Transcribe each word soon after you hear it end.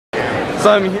So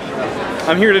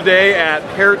I'm here today at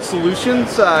Parat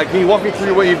Solutions. Can you walk me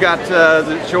through what you've got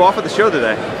to show off at the show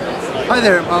today? Hi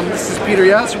there, this is Peter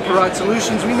Yas from Parat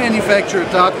Solutions. We manufacture a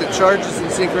dock that charges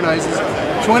and synchronizes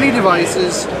 20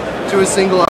 devices to a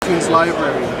single iTunes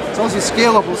library. It's also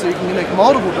scalable, so you can connect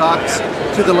multiple docks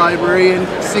to the library and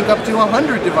sync up to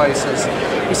 100 devices.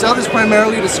 We sell this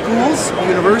primarily to schools,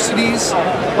 universities,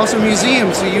 also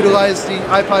museums who utilize the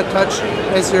iPod Touch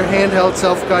as their handheld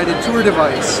self-guided tour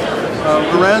device.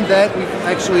 Around that, we've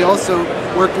actually also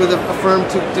worked with a firm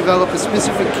to develop a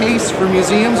specific case for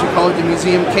museums. We call it the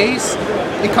museum case.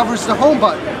 It covers the home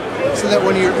button, so that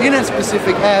when you're in a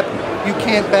specific app, you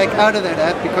can't back out of that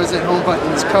app because that home button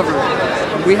is covered.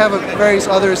 We have various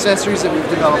other accessories that we've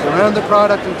developed around the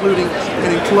product, including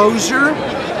an enclosure,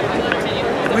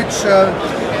 which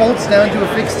holds down to a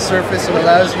fixed surface and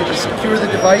allows you to secure the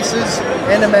devices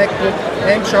and a MacBook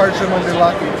and charge them under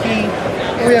lock and key.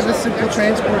 We have a simple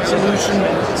transport solution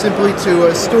simply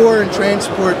to store and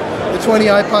transport the 20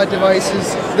 iPod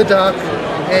devices, the dock,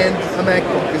 and a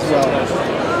MacBook as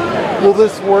well. Will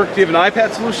this work? Do you have an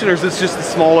iPad solution, or is this just the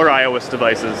smaller iOS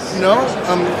devices? No,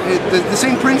 the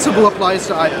same principle applies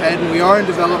to iPad, and we are in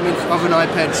development of an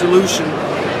iPad solution.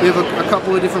 We have a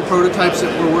couple of different prototypes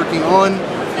that we're working on.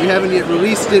 We haven't yet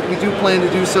released it. We do plan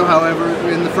to do so, however,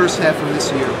 in the first half of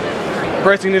this year.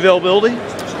 Pricing and availability?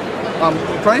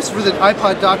 The price for the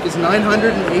iPod dock is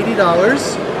 $980.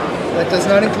 That does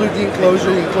not include the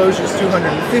enclosure. The enclosure is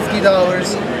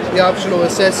 $250. The optional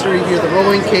accessory here, the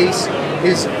rolling case,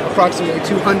 is approximately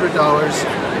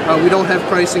 $200. We don't have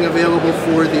pricing available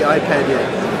for the iPad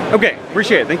yet. Okay,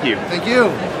 appreciate it. Thank you. Thank you.